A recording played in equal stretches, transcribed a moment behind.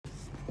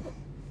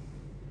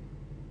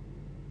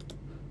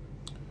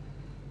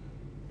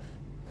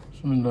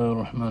بسم الله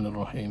الرحمن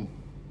الرحيم.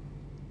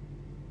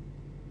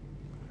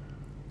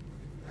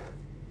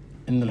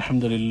 إن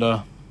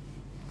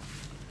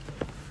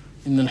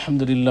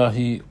الحمد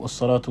لله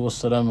والصلاة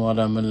والسلام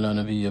على من لا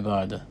نبي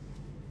بعده.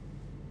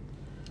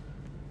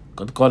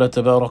 قد قال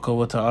تبارك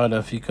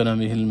وتعالى في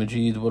كلامه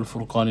المجيد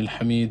والفرقان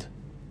الحميد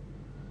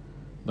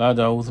بعد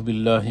أعوذ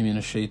بالله من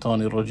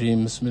الشيطان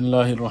الرجيم. بسم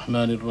الله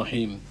الرحمن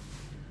الرحيم.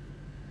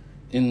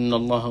 إن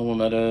الله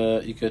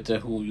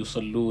وملائكته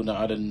يصلون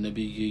على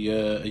النبي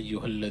يا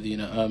أيها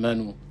الذين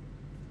آمنوا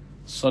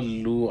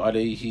صلوا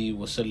عليه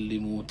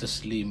وسلموا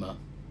تسليما.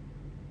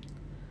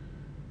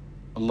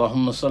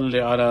 اللهم صل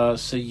على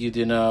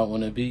سيدنا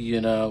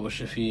ونبينا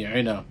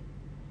وشفيعنا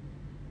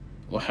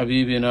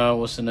وحبيبنا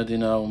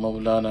وسندنا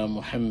ومولانا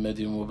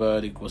محمد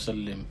وبارك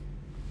وسلم.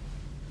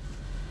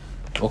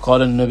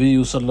 وقال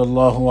النبي صلى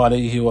الله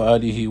عليه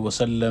وآله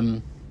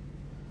وسلم: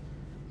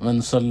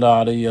 من صلى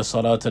علي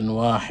صلاة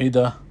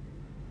واحدة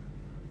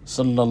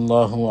صلى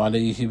الله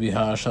عليه بها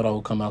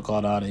عشرة، كما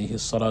قال عليه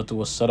الصلاة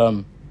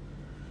والسلام.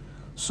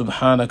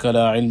 سبحانك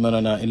لا علم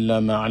لنا إلا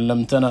ما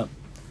علمتنا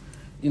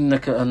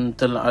إنك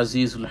أنت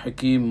العزيز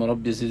الحكيم.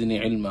 رب زدني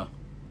علما،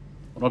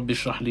 رب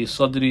اشرح لي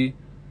صدري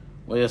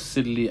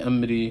ويسر لي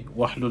أمري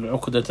واحلل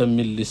عقدة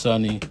من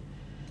لساني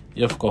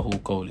يفقه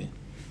قولي.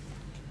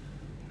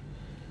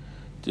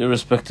 Dear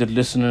respected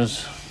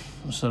listeners,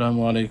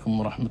 Assalamu alaikum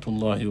wa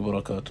rahmatullahi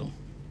wa barakatuh.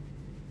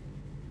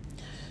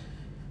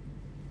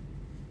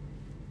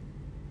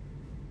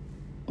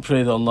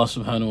 Pray that Allah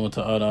subhanahu wa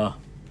ta'ala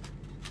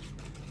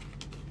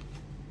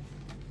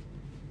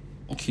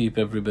keep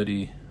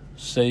everybody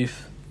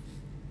safe,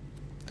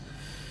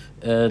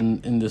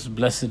 and in this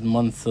blessed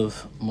month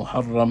of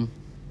Muharram,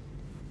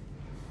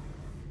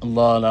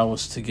 Allah allow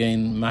us to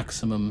gain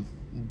maximum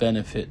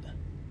benefit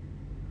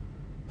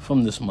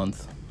from this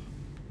month.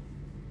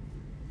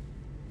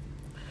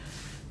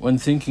 When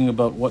thinking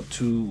about what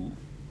to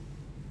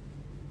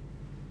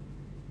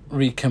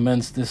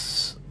recommence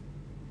these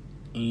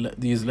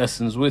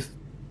lessons with,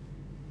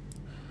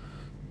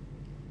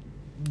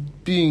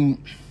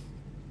 being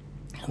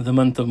the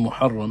month of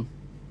Muharram,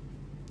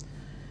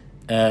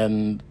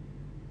 and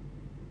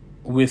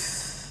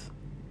with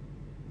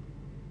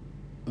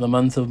the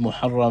month of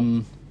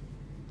Muharram,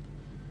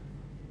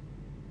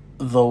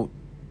 though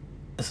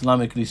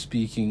Islamically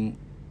speaking,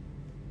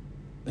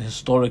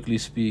 historically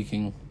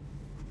speaking,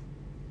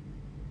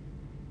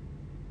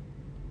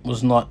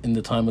 was not in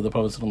the time of the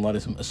Prophet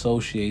ﷺ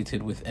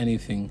associated with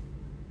anything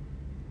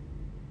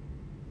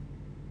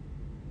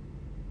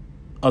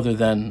other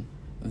than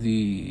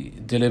the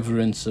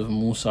deliverance of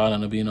Musa ala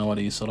nabina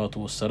alayhi salatu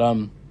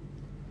wassalam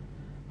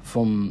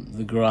from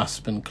the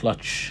grasp and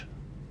clutch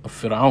of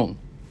Fir'aun,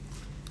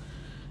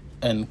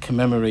 and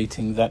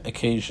commemorating that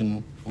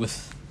occasion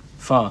with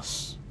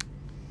fasts.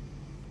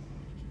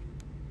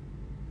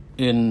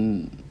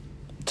 In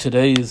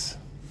today's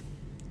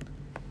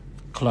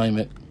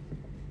climate,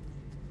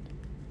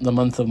 the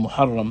month of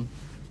Muharram,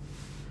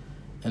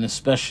 and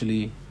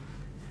especially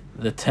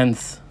the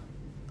 10th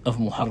of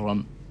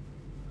Muharram,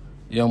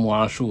 Yawm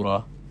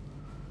Ashura,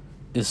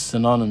 is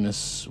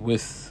synonymous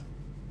with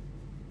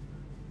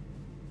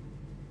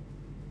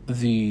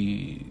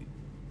the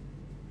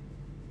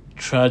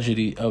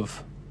tragedy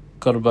of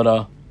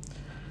Karbala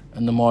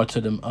and the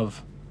martyrdom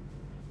of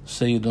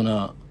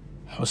Sayyiduna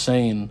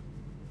Hussein,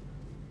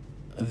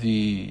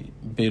 the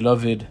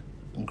beloved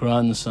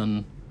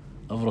grandson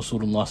of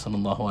Rasulullah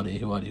sallallahu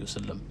alayhi wa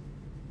sallam.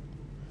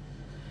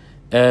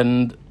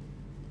 And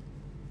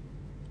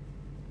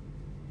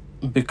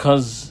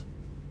because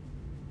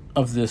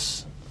of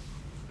this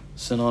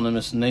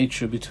synonymous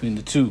nature between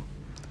the two,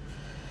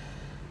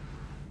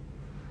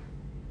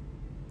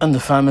 and the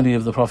family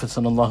of the Prophet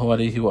sallallahu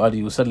alayhi wa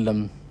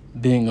sallam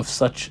being of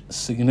such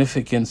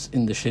significance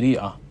in the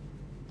Sharia,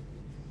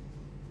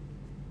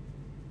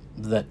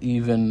 that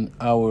even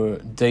our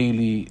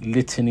daily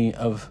litany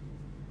of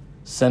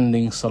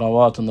sending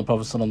salawat on the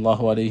Prophet sallallahu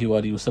alayhi wa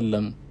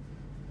sallam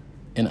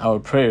in our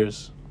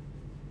prayers,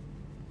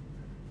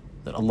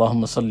 that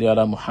Allahumma salli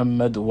ala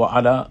Muhammad wa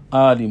ala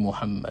ali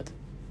Muhammad,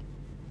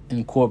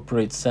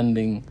 incorporates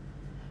sending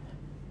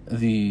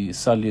the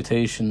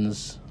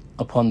salutations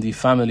upon the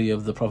family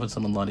of the Prophet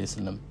sallallahu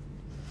alayhi wa sallam,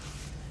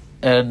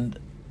 and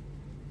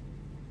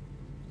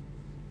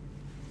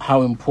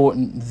how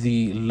important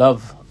the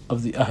love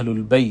of the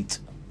Ahlul Bayt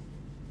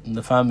and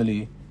the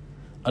family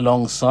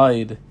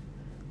alongside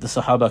the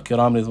Sahaba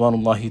Kiram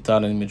Ridwanullahi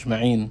Ta'ala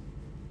Majma'een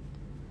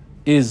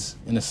is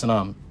in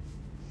Islam.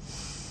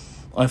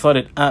 I thought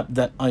it apt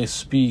that I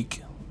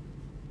speak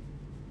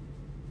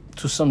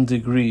to some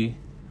degree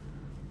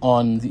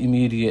on the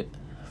immediate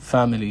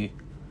family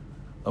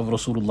of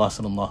Rasulullah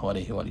sallallahu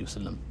alayhi wa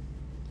sallam.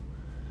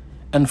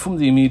 And from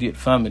the immediate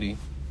family,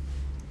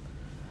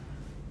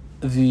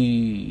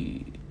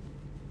 the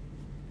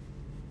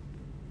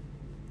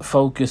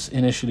focus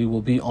initially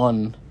will be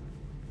on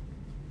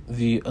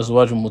the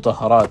Azwaj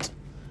al-Mutahharat,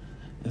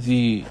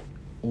 the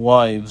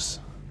wives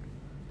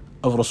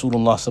of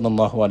Rasulullah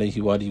sallallahu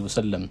alayhi wa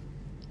sallam,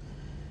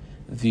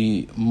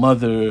 the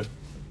mothers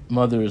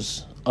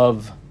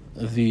of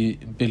the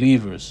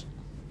believers,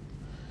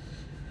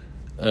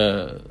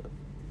 and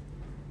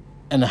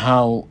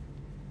how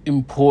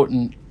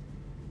important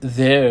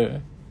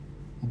their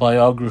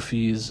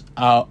biographies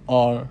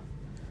are,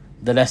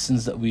 the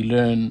lessons that we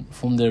learn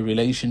from their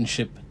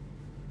relationship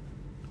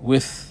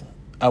with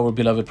our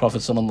beloved Prophet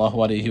sallallahu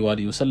alaihi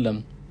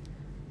wasallam,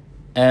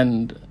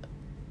 and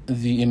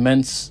the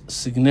immense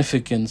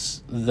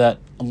significance that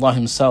Allah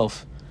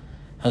Himself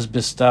has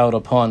bestowed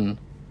upon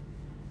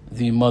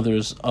the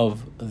mothers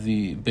of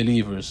the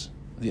believers,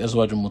 the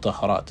Azwaj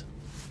al-Mutahharat.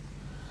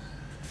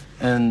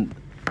 And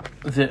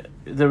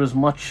there is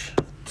much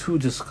to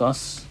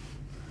discuss,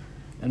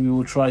 and we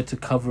will try to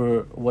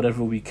cover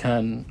whatever we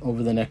can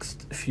over the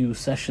next few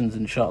sessions,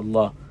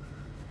 inshallah,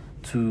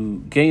 to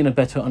gain a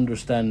better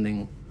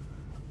understanding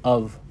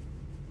of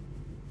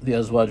the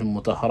Azwaj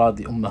al-Mutahharat,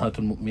 the Ummahat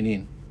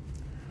al-Mu'mineen.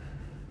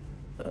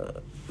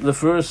 The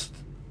first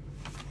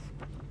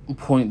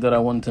point that I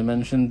want to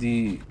mention,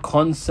 the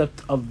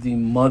concept of the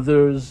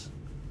mothers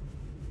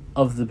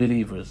of the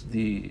believers,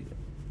 the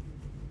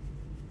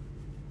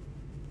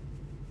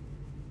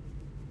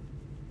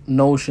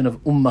notion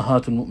of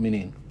Ummahat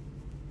al-Mu'mineen.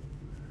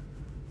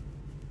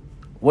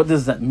 What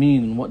does that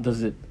mean, and what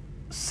does it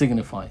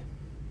signify?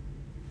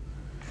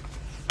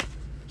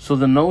 So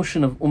the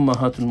notion of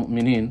Ummahat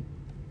al-Mu'mineen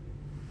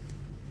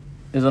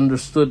is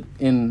understood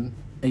in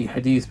a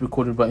hadith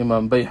recorded by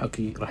Imam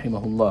Bayhaqi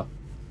rahimahullah,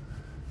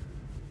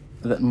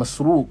 that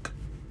Masruq,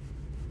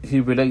 he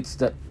relates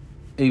that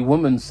a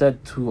woman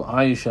said to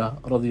Aisha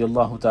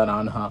radiyallahu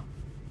ta'ala anha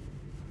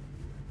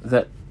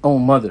that, "Oh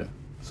mother,"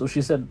 so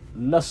she said,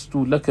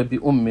 "Lastu laka bi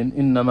ummin,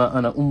 innama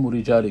ana ummu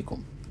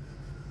rijalikum,"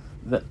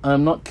 that I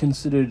am not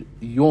considered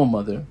your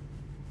mother,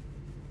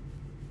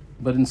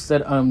 but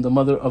instead I am the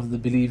mother of the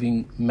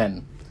believing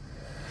men.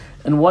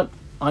 And what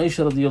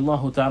Aisha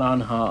radiyallahu ta'ala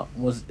anha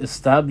was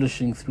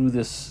establishing through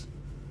this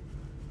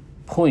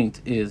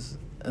point is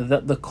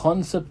that the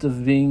concept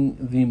of being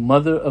the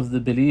mother of the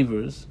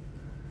believers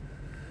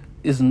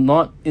is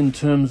not in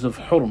terms of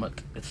hurmat.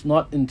 It's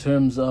not in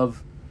terms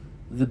of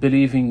the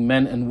believing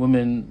men and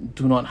women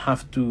do not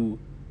have to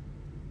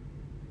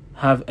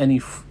have any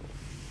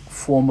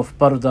form of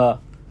parda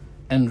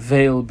and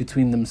veil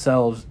between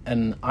themselves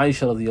and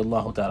Aisha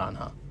radiyallahu ta'ala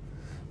anha.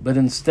 But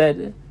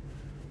instead,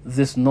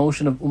 this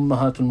notion of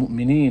Ummahatul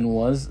Mu'mineen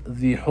was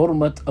the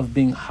hurmat of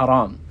being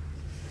haram.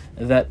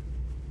 That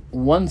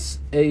once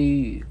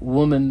a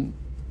woman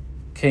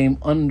came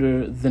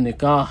under the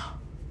nikah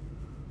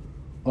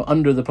or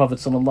under the Prophet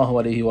sallallahu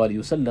alaihi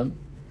wasallam,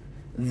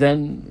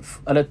 then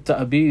alat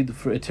ta'abid,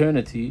 for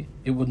eternity,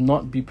 it would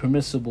not be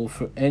permissible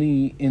for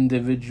any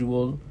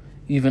individual,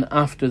 even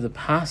after the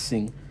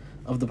passing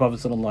of the Prophet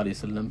sallallahu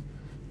alaihi wasallam,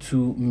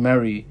 to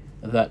marry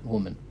that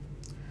woman.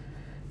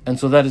 And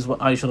so that is what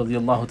Aisha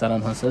radiallahu ta'ala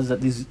anha says,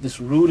 that this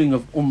ruling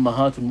of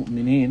Ummahatul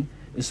Mu'mineen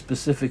is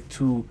specific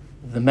to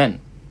the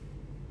men.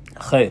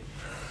 Khair.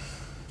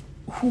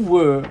 Who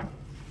were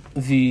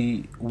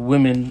the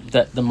women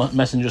that the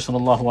Messenger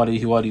sallallahu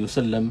alaihi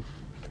wasallam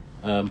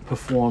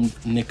performed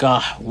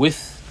nikah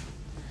with?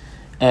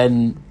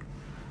 And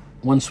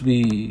once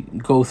we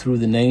go through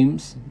the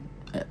names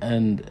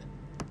and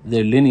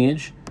their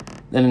lineage,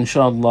 then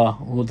inshallah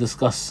we'll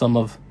discuss some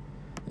of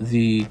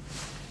the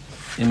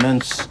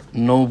immense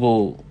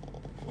noble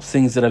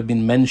things that have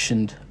been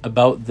mentioned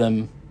about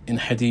them in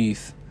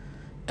hadith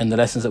and the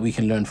lessons that we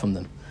can learn from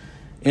them.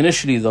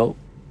 Initially though,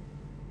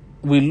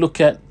 we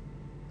look at,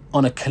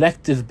 on a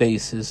collective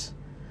basis,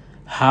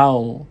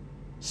 how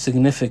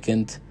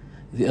significant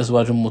the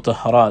Azwaj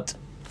al-Mutahharat,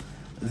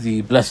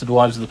 the blessed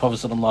wives of the Prophet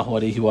sallallahu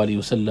alaihi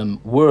wasallam,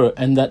 were,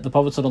 and that the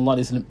Prophet sallallahu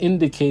alaihi wasallam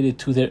indicated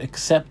to their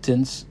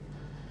acceptance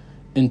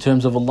in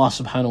terms of Allah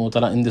subhanahu wa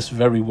ta'ala in this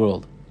very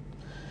world.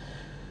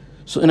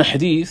 So in a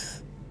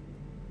hadith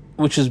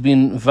which has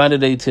been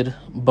validated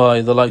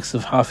by the likes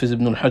of Hafiz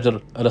ibn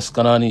al-Hajar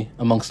al-Asqalani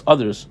amongst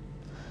others,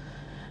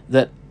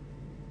 that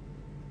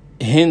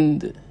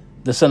Hind,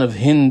 the son of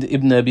Hind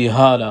ibn Abi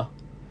Hala,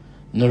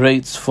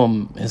 narrates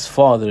from his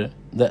father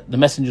that the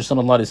Messenger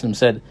sallallahu alaihi wasallam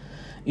said,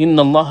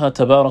 "Inna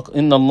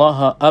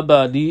Allah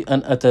aba li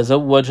an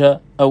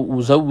atazawwaja aw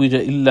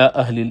uzawwija illa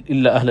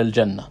ahl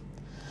al-jannah."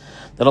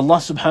 That Allah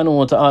subhanahu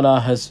wa ta'ala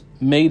has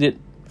made it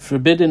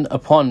forbidden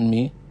upon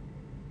me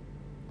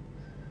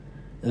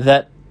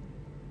that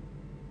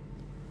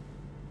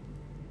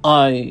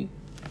I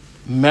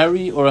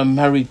marry or am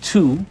married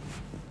to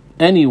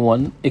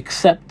anyone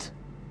except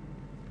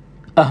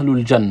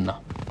Ahlul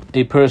Jannah,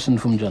 a person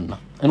from Jannah.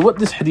 And what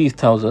this hadith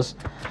tells us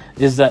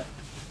is that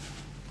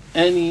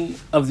any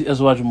of the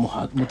Azwaj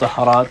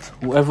al-Mutahharat,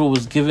 whoever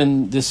was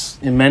given this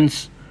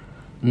immense,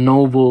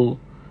 noble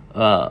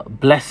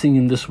blessing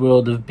in this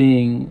world of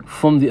being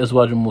from the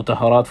Azwaj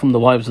al-Mutahharat, from the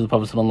wives of the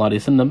Prophet sallallahu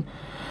alaihi wasallam,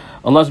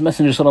 Allah's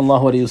Messenger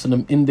sallallahu alaihi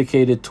wasallam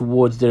indicated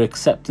towards their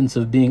acceptance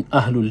of being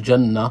Ahlul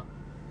Jannah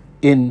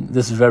in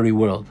this very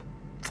world.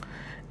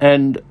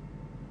 And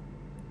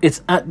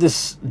it's at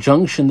this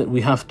junction that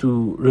we have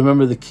to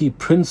remember the key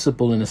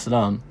principle in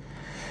Islam,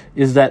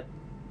 is that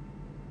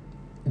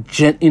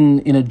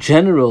in a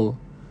general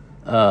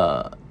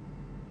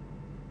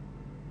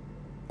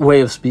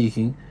way of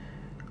speaking,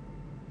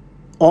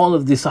 all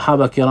of the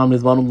Sahaba Kiram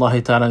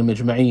Ridwanullahi Ta'ala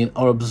Majma'een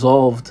are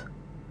absolved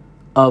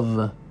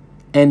of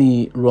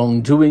any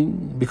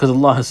wrongdoing, because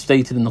Allah has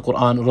stated in the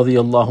Quran,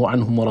 radiyallahu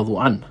anhum wa radu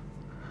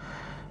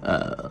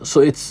an.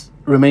 So it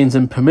remains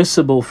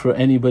impermissible for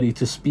anybody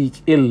to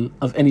speak ill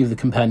of any of the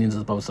companions of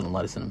the Prophet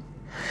sallallahu alaihi wasallam.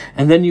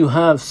 And then you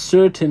have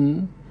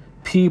certain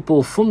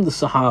people from the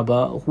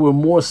Sahaba who were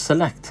more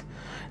select,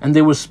 and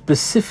they were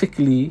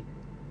specifically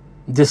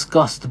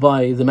discussed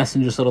by the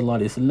Messenger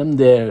sallallahu alaihi wasallam.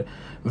 Their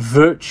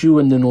virtue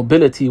and their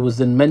nobility was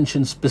then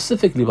mentioned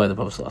specifically by the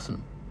Prophet sallallahu alaihi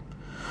wasallam.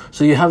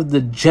 So you have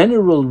the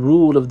general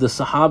rule of the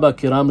Sahaba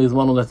Kiram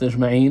Ridwanullah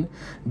Ajma'een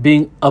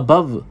being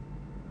above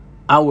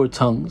our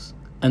tongues,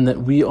 and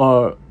that we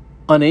are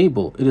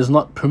unable, it is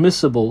not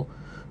permissible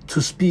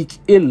to speak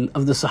ill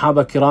of the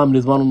Sahaba Kiram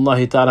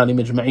Ridwanullahi Ta'ala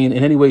Ajma'een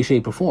in any way,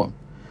 shape or form.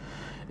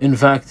 In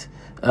fact,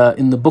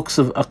 in the books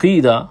of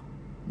Aqidah,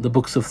 the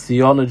books of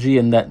theology,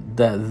 and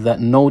that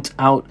note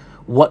out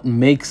what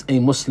makes a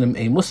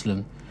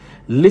Muslim,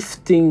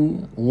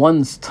 lifting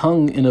one's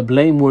tongue in a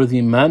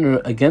blameworthy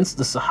manner against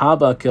the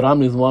Sahaba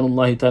Kiram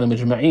Ridwanullahi Ta'ala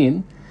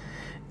Majma'een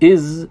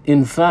is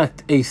in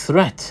fact a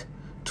threat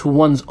to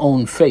one's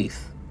own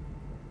faith.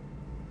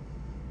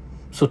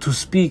 So to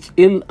speak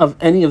ill of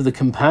any of the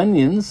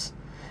companions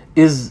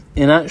is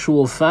in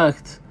actual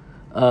fact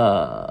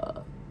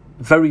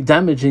very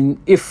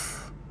damaging,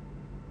 if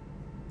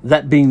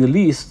that being the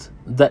least,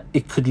 that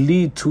it could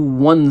lead to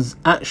one's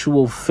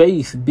actual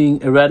faith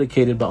being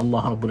eradicated by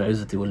Allah Rabbul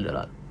Izzati wal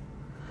Jalal.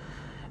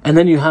 And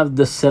then you have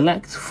the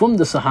select from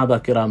the Sahaba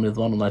Kiram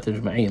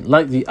Ridwanullahi Ajma'een,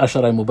 like the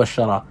Ashara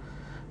Mubashara,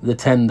 the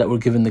 10 that were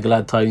given the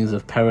glad tidings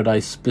of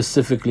paradise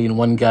specifically in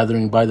one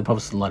gathering by the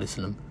Prophet sallallahu alaihi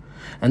wasallam.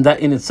 And that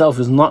in itself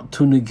is not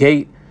to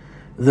negate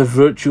the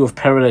virtue of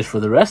paradise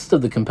for the rest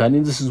of the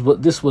companions.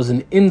 This was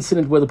an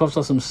incident where the Prophet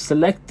sallallahu alaihi wasallam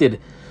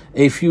selected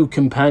a few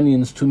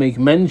companions to make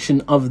mention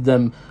of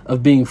them,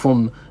 of being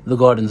from the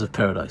gardens of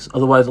paradise.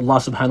 Otherwise, Allah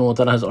subhanahu wa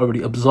ta'ala has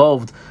already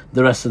absolved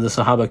the rest of the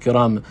Sahaba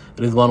Kiram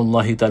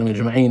Ridwanullahi Ta'ala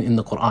Majma'een in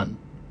the Quran.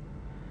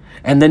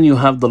 And then you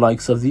have the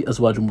likes of the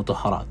Azwaj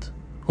Mutahharat,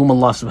 whom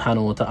Allah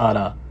subhanahu wa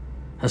ta'ala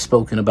has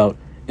spoken about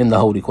in the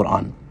Holy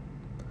Quran.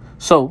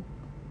 So,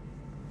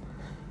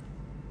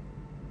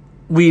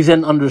 we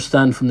then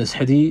understand from this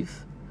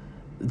hadith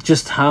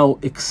just how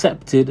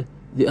accepted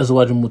the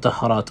Azwaj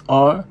Mutahharat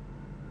are,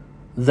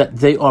 that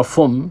they are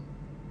from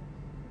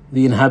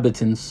the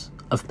inhabitants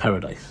of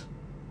paradise.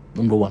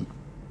 Number one.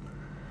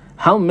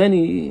 How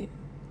many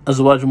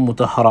Azwaj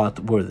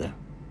Mutahharat were there?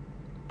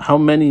 How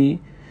many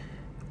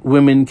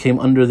women came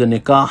under the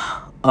nikah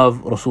of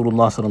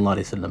Rasulullah sallallahu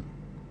alaihi wasallam?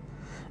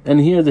 And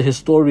here the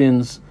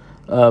historians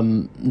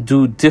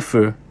do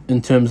differ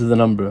in terms of the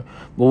number.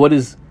 But what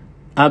is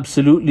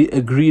absolutely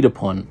agreed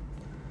upon,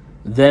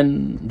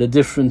 then the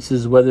difference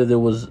is whether there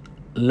was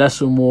less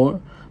or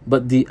more,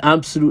 but the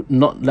absolute,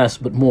 not less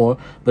but more,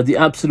 but the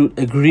absolute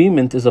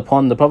agreement is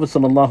upon the Prophet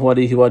sallallahu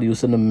alaihi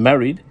wasallam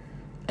married,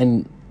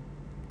 and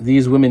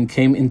these women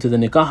came into the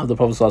nikah of the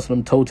Prophet sallallahu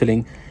alaihi wasallam,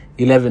 totaling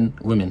 11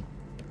 women.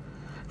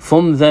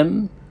 From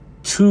them,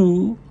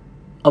 2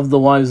 of the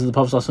wives of the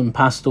Prophet sallallahu alaihi wasallam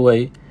passed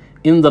away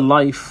in the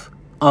life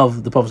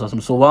of the Prophet sallallahu alaihi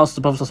wasallam. So whilst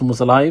the Prophet sallallahu alaihi wasallam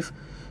was alive,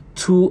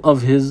 2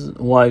 of his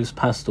wives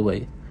passed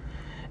away,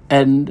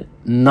 and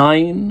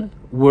 9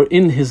 were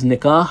in his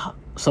nikah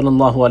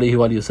sallallahu alaihi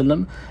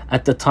wasallam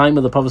at the time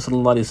of the Prophet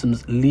sallallahu alaihi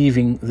wasallam's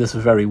leaving this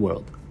very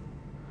world.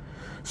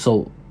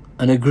 So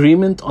an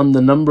agreement on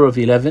the number of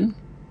 11.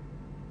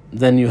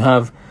 Then you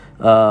have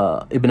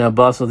Ibn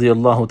Abbas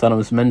radiyallahu ta'ala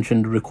was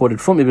mentioned, recorded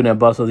from Ibn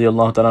Abbas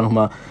radiyallahu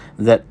ta'ala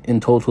that in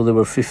total there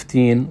were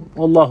 15.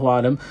 Wallahu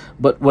alam.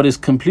 But what is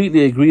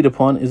completely agreed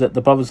upon is that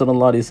the Prophet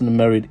sallallahu alaihi wasallam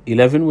married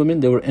 11 women.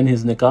 They were in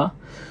his nikah.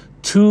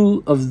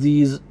 2 of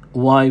these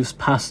wives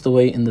passed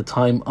away in the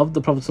time of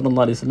the Prophet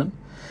sallallahu alaihi wasallam,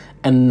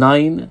 and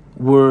 9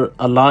 were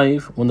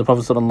alive when the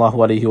Prophet sallallahu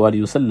alaihi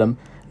wasallam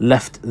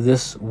left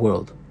this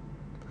world.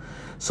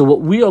 So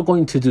what we are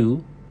going to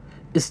do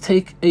is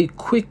take a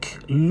quick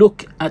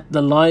look at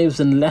the lives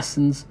and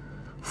lessons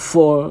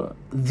for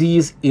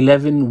these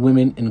 11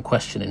 women in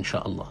question,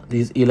 inshallah.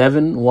 These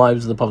 11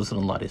 wives of the Prophet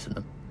sallallahu alaihi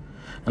wasallam.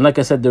 And like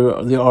I said,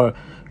 there are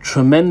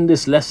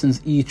tremendous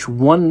lessons. Each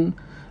one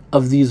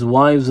of these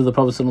wives of the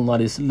Prophet sallallahu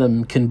alaihi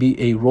wasallam can be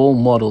a role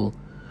model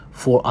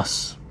for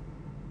us,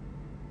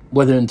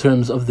 whether in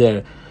terms of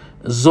their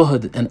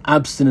zuhd and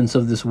abstinence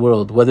of this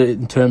world, whether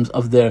in terms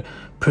of their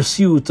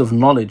pursuit of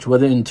knowledge,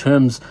 whether in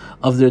terms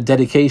of their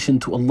dedication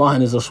to Allah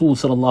and His Rasul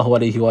sallallahu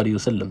alaihi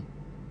wasallam.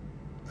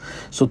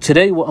 So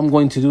today what I'm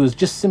going to do is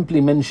just simply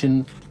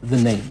mention the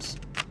names,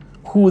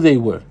 who they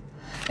were,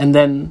 and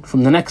then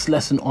from the next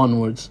lesson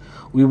onwards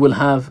we will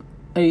have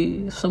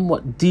a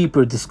somewhat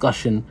deeper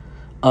discussion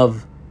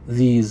of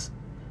these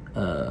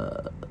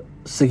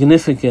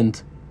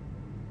significant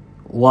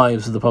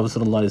wives of the Prophet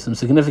sallallahu alaihi wasallam,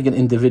 significant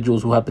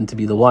individuals who happen to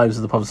be the wives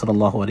of the Prophet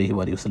sallallahu alaihi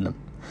wasallam.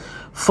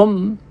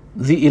 From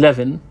the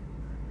 11,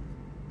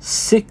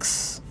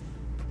 6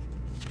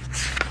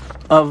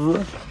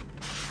 of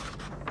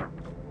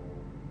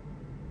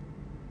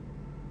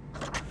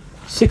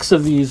 6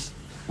 of these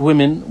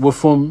women were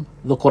from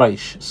the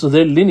Quraysh. So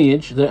their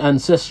lineage, their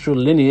ancestral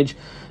lineage,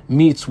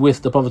 meets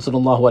with the Prophet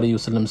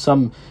ﷺ,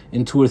 some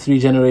in 2 or 3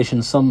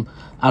 generations, some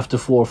after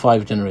 4 or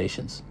 5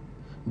 generations.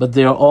 But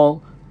they are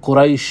all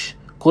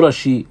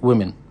Qurashi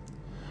women.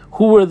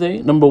 Who were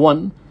they? Number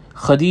 1,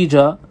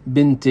 Khadija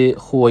bint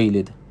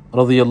Khuwaylid,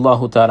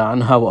 radiyallahu ta'ala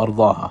anha wa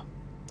ardaha.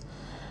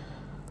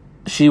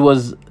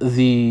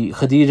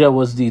 Khadija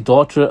was the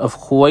daughter of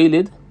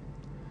Khuwaylid,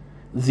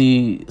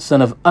 the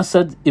son of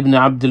Asad ibn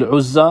Abdul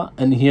Uzza,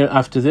 and here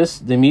after this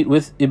they meet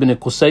with Ibn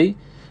Qusay,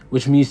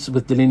 which meets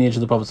with the lineage of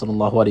the Prophet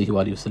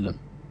ﷺ.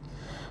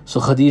 So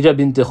Khadija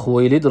bint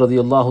Khuwaylid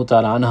radiyallahu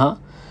ta'ala anha,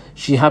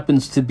 she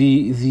happens to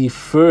be the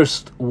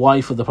first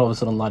wife of the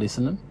Prophet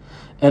ﷺ,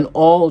 and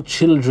all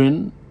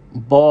children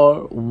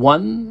bar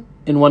 1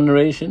 in one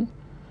narration,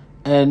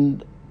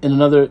 and in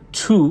another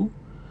 2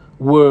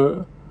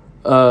 were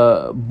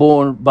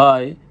born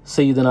by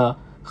Sayyidina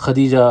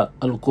Khadija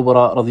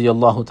al-Kubra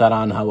radiyallahu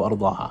ta'ala anha wa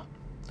ardaha.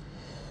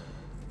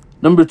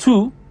 Number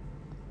 2,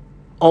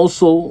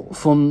 also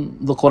from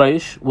the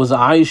Quraysh, was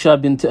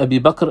Aisha bint Abi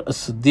Bakr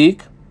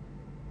as-Siddiq.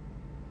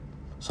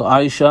 So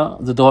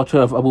Aisha, the daughter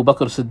of Abu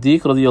Bakr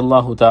as-Siddiq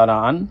radiyallahu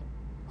ta'ala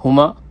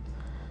anhuma,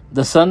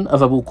 the son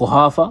of Abu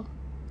Quhafa,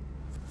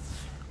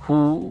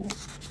 who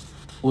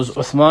was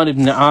Uthman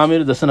ibn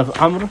Amir, the son of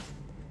Amr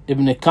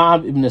ibn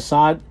Ka'b ibn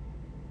Sa'd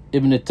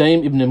ibn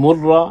Taym ibn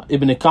Murra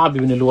ibn Ka'b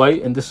ibn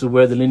Luay, and this is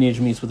where the lineage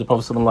meets with the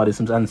Prophet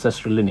ﷺ's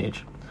ancestral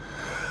lineage.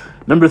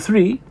 Number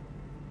 3,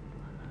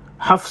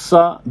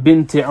 Hafsa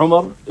bint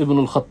Umar ibn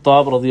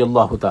al-Khattab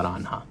radiyallahu ta'ala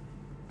anha.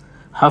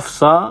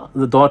 Hafsa,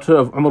 the daughter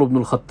of Umar ibn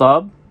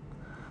al-Khattab,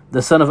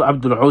 the son of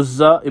Abdul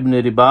Uzza ibn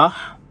Ribah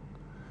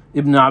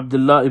ibn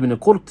Abdullah ibn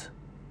Qurt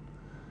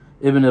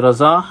ibn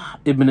Razah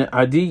ibn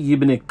Adi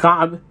ibn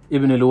Ka'b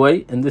ibn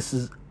Luay, and this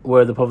is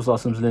where the Prophet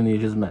ﷺ's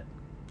lineage is met.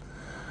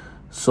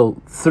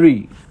 So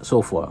 3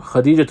 so far: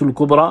 Khadijatul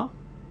Kubra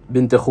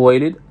bint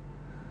Khuwaylid,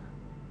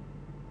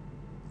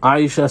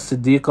 Aisha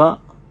Siddiqa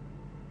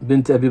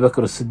bint Abi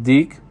Bakr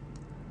Siddiq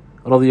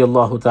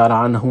radiyallahu ta'ala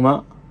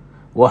anhuma,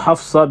 wa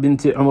Hafsa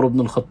bint Umar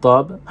ibn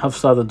al-Khattab,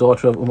 Hafsa the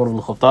daughter of Umar ibn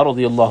al-Khattab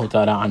radiyallahu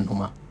ta'ala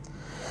anhuma.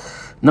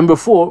 Number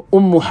 4,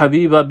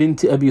 Habiba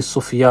bint Abi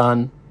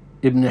Sufyan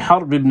ibn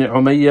Harb ibn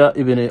Umayyah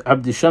ibn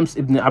Abd Shams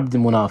ibn Abd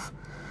Munaf.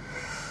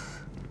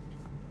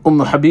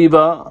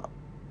 Habiba,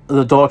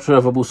 the daughter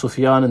of Abu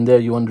Sufyan, and there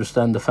you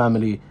understand the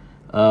family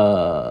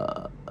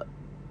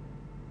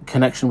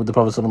connection with the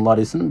Prophet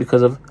ﷺ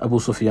because of Abu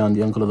Sufyan,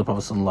 the uncle of the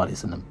Prophet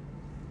ﷺ.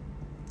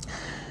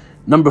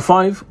 Number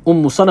 5,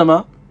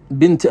 Salama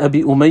bint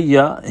Abi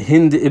Umayyah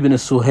Hind ibn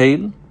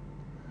Suhail,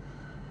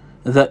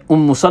 that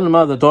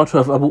Salama, the daughter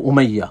of Abu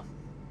Umayyah.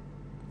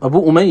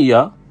 Abu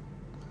Umayyah,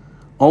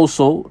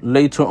 also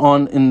later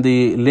on in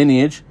the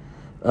lineage,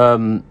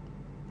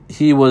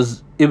 he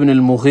was Ibn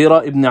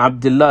al-Mughira ibn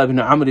Abdullah ibn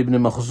Amr ibn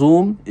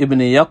Makhzum ibn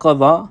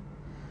Yaqadha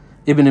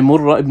ibn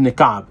Murra ibn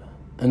Ka'b,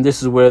 and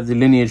this is where the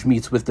lineage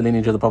meets with the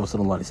lineage of the Prophet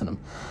ﷺ.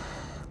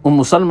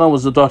 Salma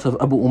was the daughter of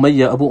Abu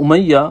Umayyah. Abu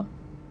Umayyah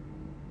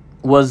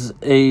was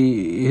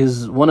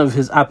one of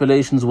his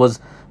appellations was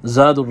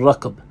Zadul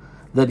Raqab,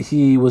 that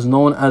he was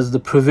known as the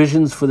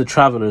provisions for the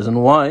travelers.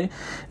 And why?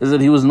 Is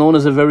that he was known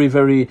as a very,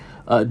 very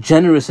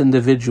generous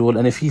individual,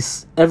 and if he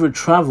ever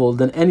traveled,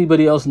 then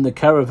anybody else in the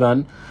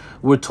caravan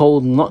were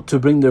told not to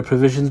bring their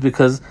provisions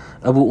because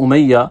Abu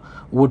Umayyah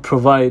would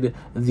provide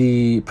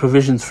the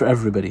provisions for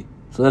everybody.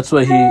 So that's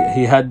why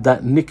he had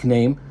that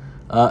nickname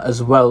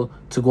as well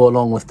to go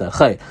along with that.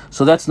 Khair.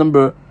 So that's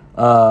number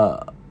 5,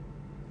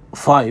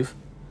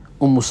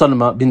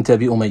 Salma bint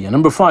Abi Umayyah.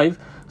 Number 5,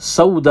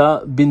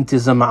 Sauda bint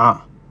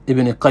Zam'a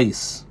ibn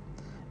Qais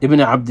ibn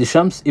Abd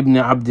Shams ibn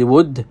Abd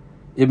Wud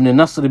ibn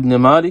Nasr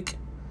ibn Malik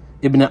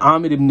ibn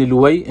Amir ibn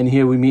Luway, and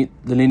here we meet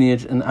the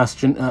lineage and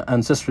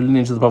ancestral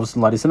lineage of the Prophet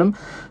ﷺ.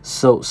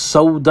 So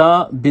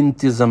Sauda bint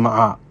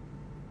Zam'a,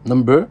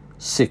 number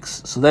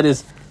 6. So that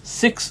is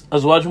 6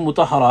 Azwaj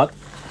Mutahharat,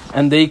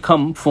 and they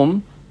come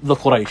from the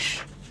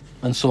Quraysh.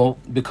 And so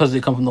because they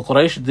come from the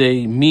Quraysh,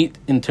 they meet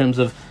in terms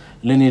of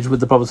lineage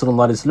with the Prophet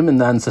ﷺ in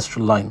the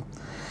ancestral line.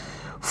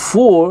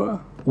 4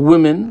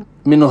 women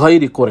min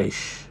ghayri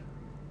Quraysh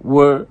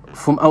were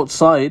from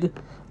outside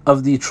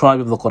of the tribe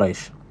of the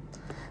Quraysh.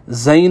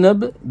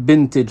 Zainab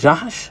bint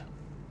Jahsh.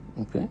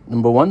 Okay.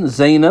 Number 1,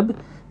 Zainab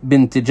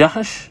bint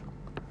Jahsh.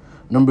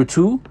 Number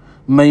 2,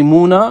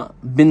 Maymuna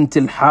bint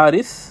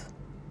al-Harith.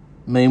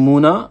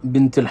 Maymuna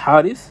bint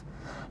al-Harith.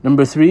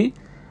 Number 3,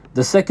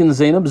 the second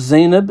Zainab,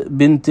 Zainab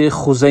bint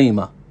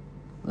Khuzayma.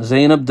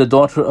 Zainab, the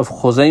daughter of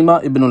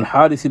Khuzayma ibn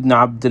al-Harith ibn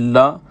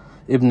Abdullah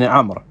ibn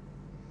Amr.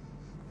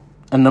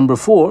 And number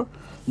 4,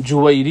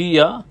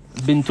 Juwayriya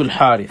bint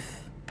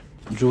al-Harith.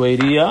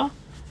 Juwayriya,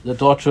 the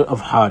daughter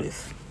of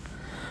Harith.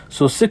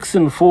 So 6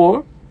 and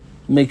 4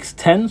 makes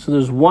 10. So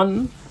there's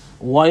 1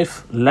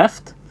 wife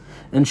left,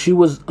 and she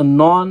was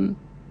not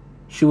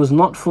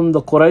from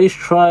the Quraysh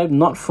tribe,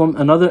 not from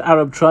another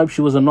Arab tribe.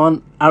 She was a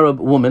non-Arab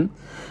woman,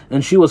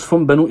 and she was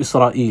from Banu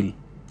Israel.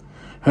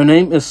 Her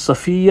name is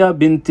Safiya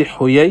bint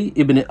Huyay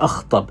ibn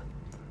Akhtab.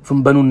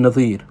 from Banu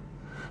Nadir.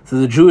 So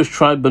the Jewish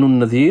tribe Banu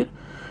Nadir,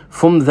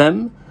 from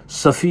them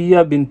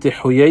Safiya bint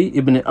Huyay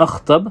ibn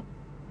Akhtab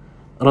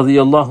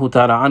radiyallahu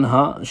ta'ala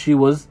anha, she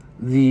was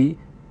the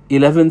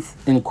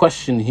 11th in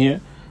question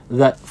here,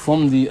 that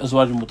from the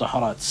Azwaj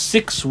al-Mutahharat.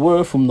 6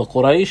 were from the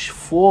Quraysh,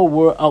 4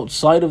 were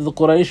outside of the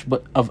Quraysh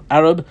but of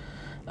Arab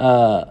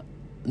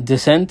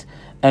descent,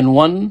 and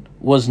 1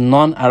 was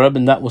non-Arab,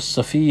 and that was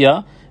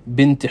Safiya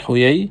bint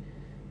Huyay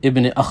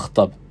ibn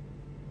Akhtab.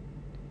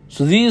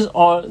 So these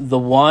are the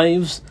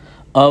wives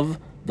of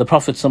the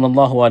Prophet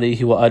sallallahu alaihi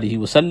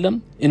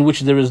wasallam, in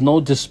which there is no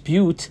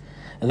dispute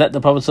that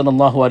the Prophet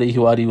sallallahu alaihi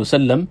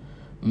wasallam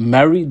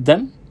married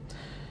them.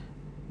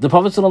 The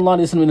Prophet sallallahu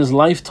alaihi wasallam in his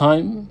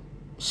lifetime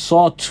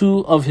saw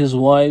 2 of his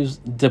wives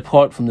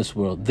depart from this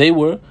world. They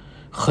were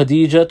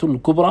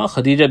Khadijatul Kubra,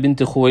 Khadija bint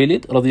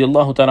Khuwaylid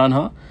radiyallahu ta'ala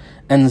anha,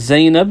 and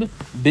Zainab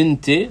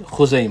bint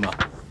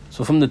Khuzaymah.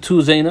 So from the 2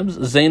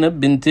 Zainabs, Zainab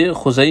bint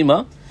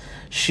Khuzaymah,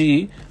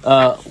 she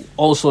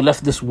also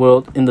left this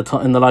world in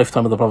the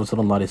lifetime of the Prophet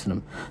sallallahu alaihi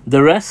wasallam.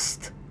 The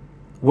rest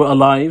were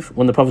alive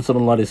when the Prophet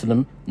sallallahu alaihi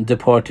wasallam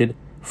departed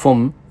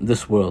from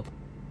this world.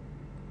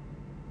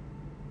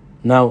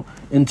 Now,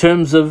 in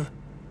terms of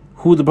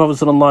who the Prophet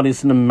sallallahu alaihi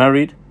wasallam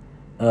married,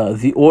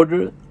 the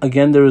order,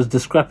 again there is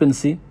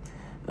discrepancy.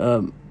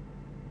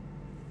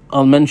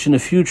 I'll mention a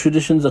few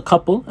traditions, a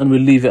couple, and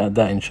we'll leave it at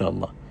that,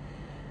 inshallah.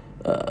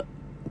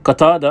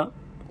 Qatada,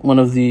 one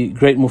of the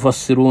great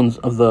mufassiruns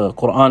of the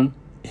Quran,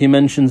 he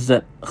mentions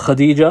that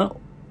Khadija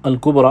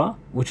al-Kubra,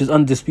 which is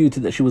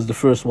undisputed that she was the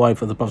first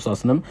wife of the Prophet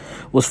ﷺ,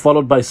 was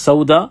followed by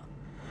Sauda,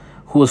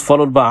 who was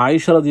followed by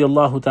Aisha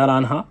radiyallahu ta'ala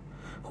anha,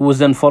 who was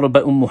then followed by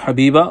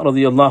Habiba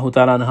radiyallahu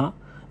ta'ala anha,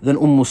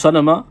 then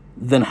Salama,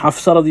 then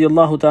Hafsa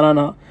radiyallahu ta'ala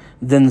anha,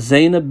 then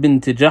Zainab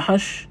bint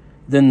Jahash,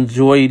 then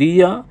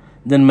Juwayriya,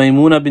 then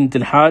Maymuna bint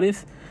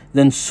al-Harith,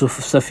 then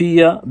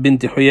Safiya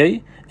bint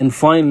Huyay, and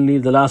finally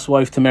the last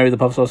wife to marry the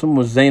Prophet ﷺ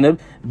was Zainab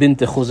bint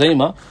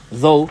Khuzaymah,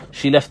 though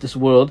she left this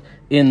world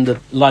in the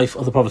life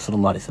of the Prophet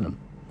ﷺ.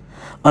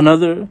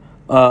 Another,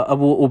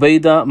 Abu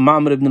Ubaidah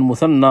Ma'mar ibn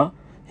al-Muthanna,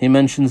 he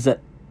mentions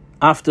that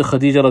after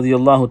Khadija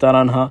radiyallahu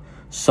ta'ala anha,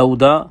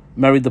 Sauda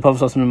married the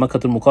Prophet ﷺ in Makkah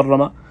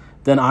al-Mukarramah.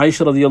 Then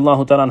Aisha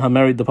radiyallahu ta'ala anha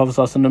married the Prophet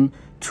ﷺ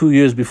 2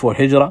 years before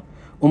Hijrah.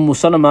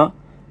 Salama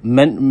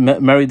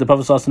married the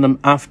Prophet ﷺ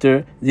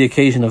after the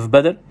occasion of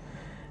Badr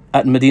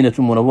at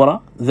Madinatul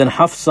Munawwara. Then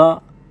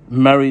Hafsa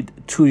married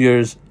 2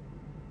 years,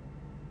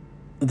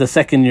 the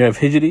 2nd year of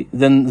Hijri.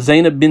 Then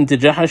Zainab bint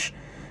Jahash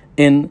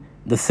in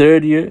the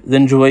 3rd year.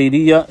 Then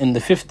Juwayriya in the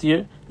 5th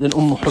year. Then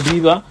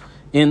Habiba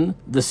in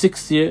the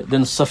 6th year.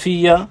 Then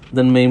Safiya,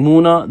 then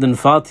Maymuna, then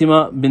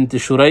Fatima bint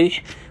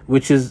Shurayh,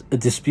 which is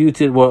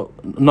disputed, well,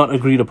 not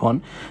agreed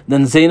upon.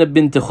 Then Zainab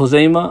bint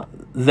Khuzaymah,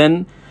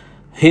 then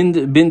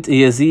Hind bint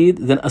Yazid,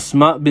 then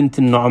Asma bint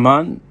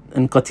Nu'man,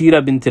 and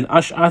Qatila bint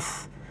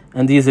al-Ash'ath,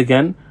 and these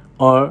again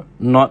are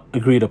not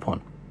agreed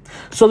upon.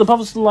 So the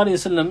Prophet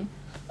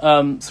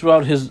ﷺ,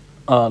 throughout his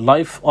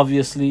life,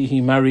 obviously he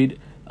married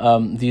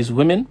these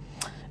women,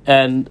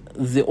 and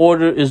the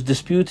order is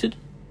disputed,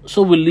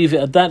 so we'll leave it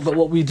at that. But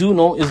what we do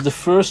know is the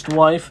first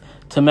wife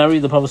to marry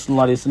the Prophet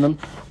ﷺ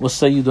was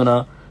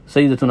Sayyidatuna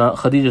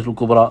Khadija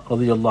al-Kubra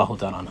radiyallahu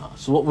ta'ala anha.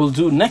 So what we'll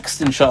do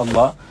next,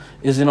 inshallah,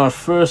 is in our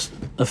first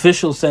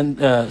official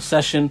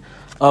session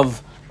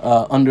of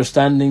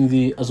understanding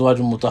the Azwaj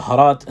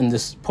al-Mutahharat and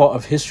this part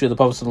of history of the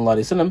Prophet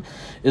ﷺ,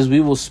 is we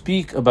will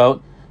speak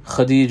about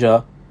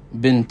Khadija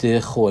bint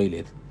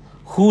Khuwaylid,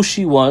 who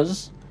she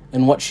was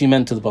and what she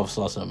meant to the Prophet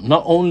ﷺ.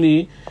 Not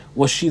only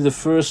was she the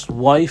first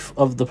wife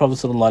of the Prophet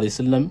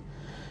ﷺ,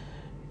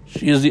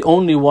 she is the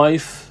only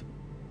wife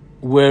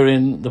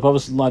wherein the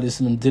Prophet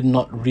ﷺ did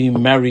not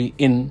remarry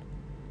in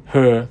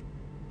her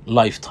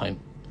lifetime.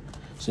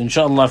 So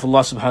inshallah, if Allah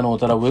subhanahu wa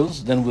ta'ala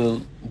wills, then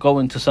we'll go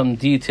into some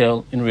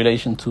detail in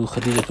relation to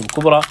Khadija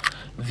al-Kubra,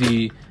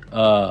 the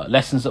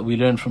lessons that we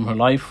learned from her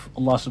life.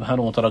 Allah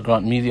subhanahu wa ta'ala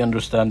grant me the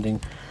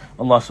understanding.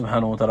 Allah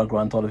subhanahu wa ta'ala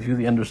grant all of you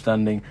the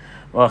understanding.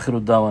 Wa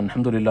akhiru da'wan,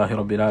 alhamdulillahi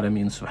rabbil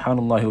alameen,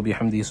 subhanallahi wa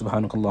bihamdihi,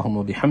 subhanakallahumma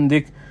wa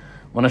bihamdik,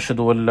 wa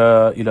nashhadu an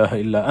la ilaha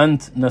illa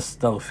ant,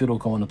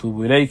 nastaghfiruka wa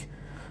natubu ilayk.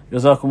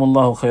 جزاكم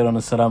الله خيرا.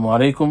 السلام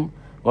عليكم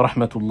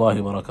ورحمة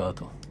الله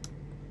وبركاته.